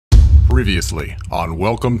Previously on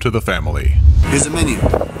Welcome to the Family. Here's the menu.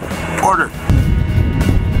 Order.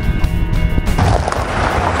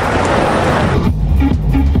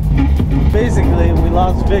 Basically, we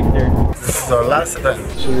lost Victor. This is our last event.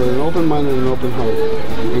 So we're an open mind and an open heart.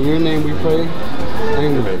 In your name we pray.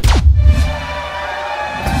 Amen.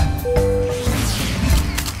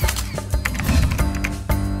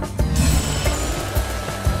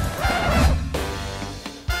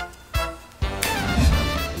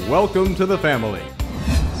 Welcome to the family.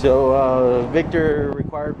 So Victor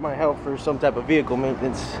required my help for some type of vehicle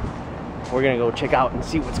maintenance. We're gonna go check out and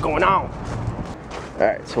see what's going on. All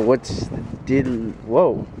right, so what's the deal?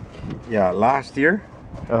 Whoa. Yeah, last year,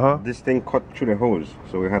 this thing cut through the hose,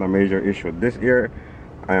 so we had a major issue. This year,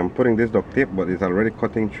 I am putting this duct tape, but it's already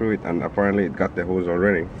cutting through it, and apparently it got the hose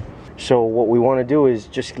already. So what we want to do is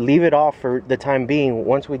just leave it off for the time being.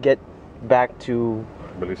 Once we get back to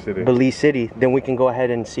Belize City, then we can go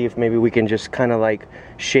ahead and see if maybe we can just kind of like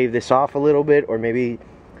shave this off a little bit, or maybe,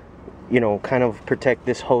 you know, kind of protect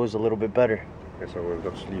this hose a little bit better. Okay, so we'll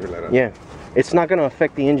just leave it like that. Yeah, it's not going to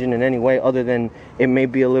affect the engine in any way, other than it may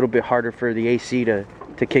be a little bit harder for the AC to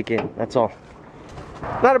kick in. That's all.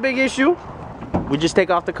 Not a big issue. We just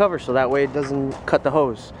take off the cover so that way it doesn't cut the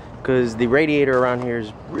hose, because the radiator around here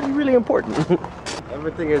is really, really important.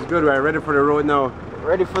 Everything is good. We're ready for the road now.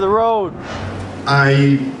 Ready for the road.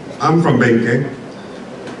 I'm from Benke,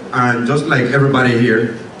 and just like everybody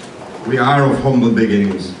here, we are of humble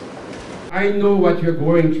beginnings. I know what you're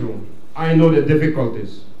going through. I know the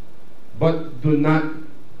difficulties, but do not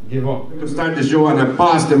give up. To start the show, and I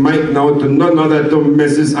pass the mic now to none other than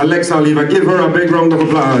Mrs. Alexa Oliva. Give her a big round of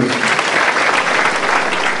applause.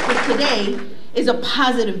 So today is a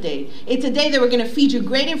positive day. It's a day that we're going to feed you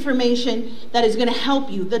great information that is going to help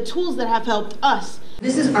you, the tools that have helped us.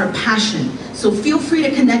 This is our passion, so feel free to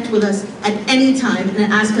connect with us at any time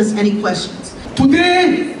and ask us any questions.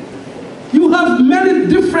 Today, you have many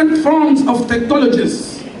different forms of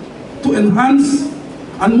technologies to enhance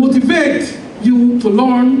and motivate you to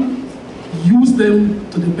learn, use them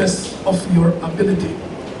to the best of your ability.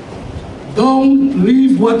 Don't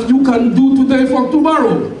leave what you can do today for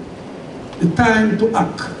tomorrow. The time to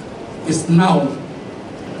act is now.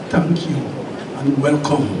 Thank you and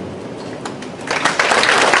welcome.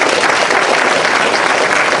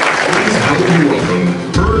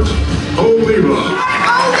 Welcome, Bert Oliva.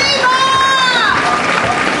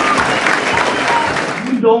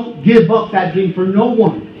 You don't give up that dream for no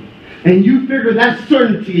one. And you figure that's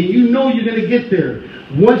certainty, and you know you're going to get there.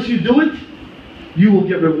 Once you do it, you will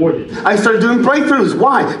get rewarded. I started doing breakthroughs.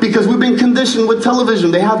 Why? Because we've been conditioned with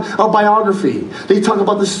television. They have a biography. They talk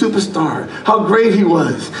about the superstar, how great he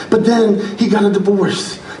was. But then he got a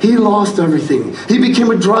divorce. He lost everything. He became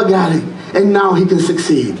a drug addict. And now he can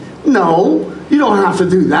succeed. No, you don't have to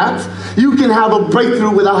do that. You can have a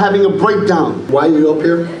breakthrough without having a breakdown. Why are you up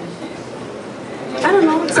here? I don't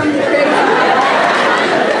know, something crazy.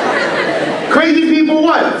 Crazy people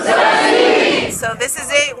what? So this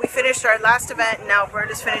is it. We finished our last event. Now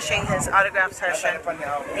Bert is finishing his autograph session.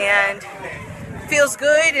 And feels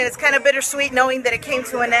good, and it's kind of bittersweet knowing that it came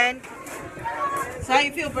to an end. So how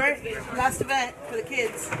you feel, Bert? Last event for the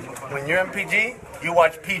kids. When you're in PG, you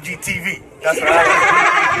watch PG TV. That's what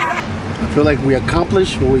I I feel like we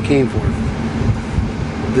accomplished what we came for.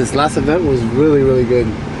 This last event was really, really good.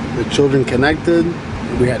 The children connected,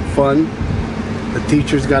 we had fun, the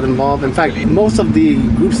teachers got involved. In fact, most of the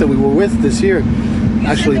groups that we were with this year,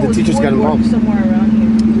 actually the teachers got involved. Somewhere around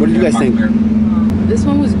here. What did you guys think? This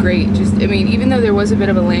one was great. I mean, even though there was a bit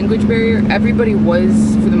of a language barrier, everybody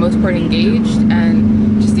was, for the most part, engaged,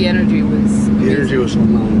 and just the energy was amazing. The energy was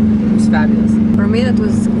phenomenal. It was fabulous. For me, that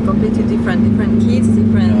was completely different kids,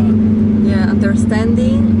 different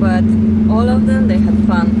understanding, but all of them, they had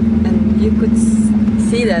fun, and you could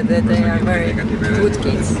see that they are very good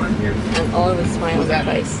kids, and always smile on their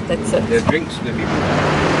face. That's it. The drinks, the people.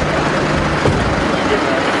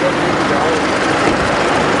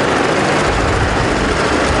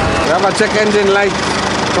 We have a check engine light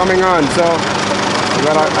coming on, so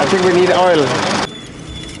I think we need oil.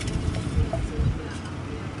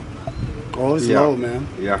 Oh, it's low, man.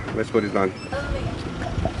 Yeah, let's put it on.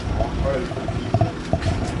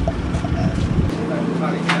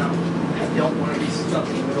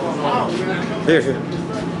 Here.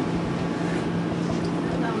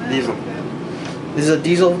 Diesel. This is a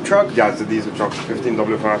diesel truck? Yeah, it's a diesel truck,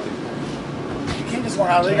 15W40. You can't just walk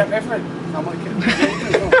out. They got paid for it. I'm like,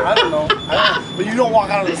 I don't know. But you don't walk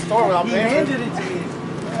out of the store without paying for it. He handed it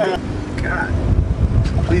to me.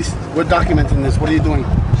 God. Please, we're documenting this. What are you doing?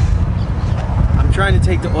 I'm trying to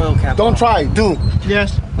take the oil cap Don't off. try. Do.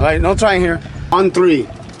 Yes. All right, no trying here. On 3.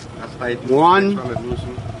 One,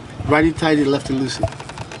 righty tighty, lefty loosey.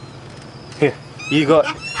 Here, you go.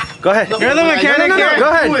 Go ahead. You're the mechanic. No, go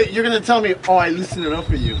ahead. Do it. You're gonna tell me, oh, I loosened it up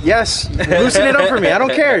for you. Yes, loosen it up for me. I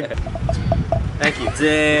don't care. Thank you.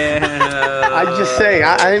 Damn. I'm just saying,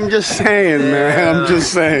 man. I'm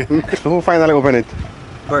just saying. Who finally opened it?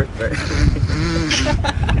 Bert.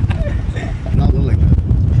 Not look like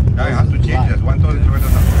that. I have to change this. 1,200.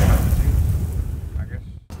 I guess.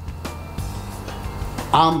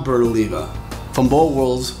 I'm Bert Oliva from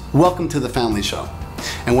BOWAworld's Welcome to the Family Show.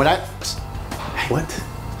 And what?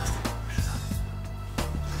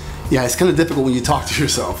 Yeah, it's kind of difficult when you talk to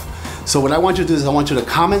yourself. So what I want you to do is I want you to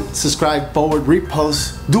comment, subscribe, forward,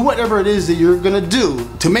 repost, do whatever it is that you're gonna do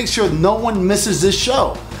to make sure no one misses this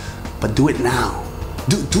show. But do it now.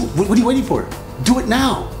 What are you waiting for? Do it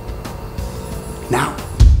now. Now.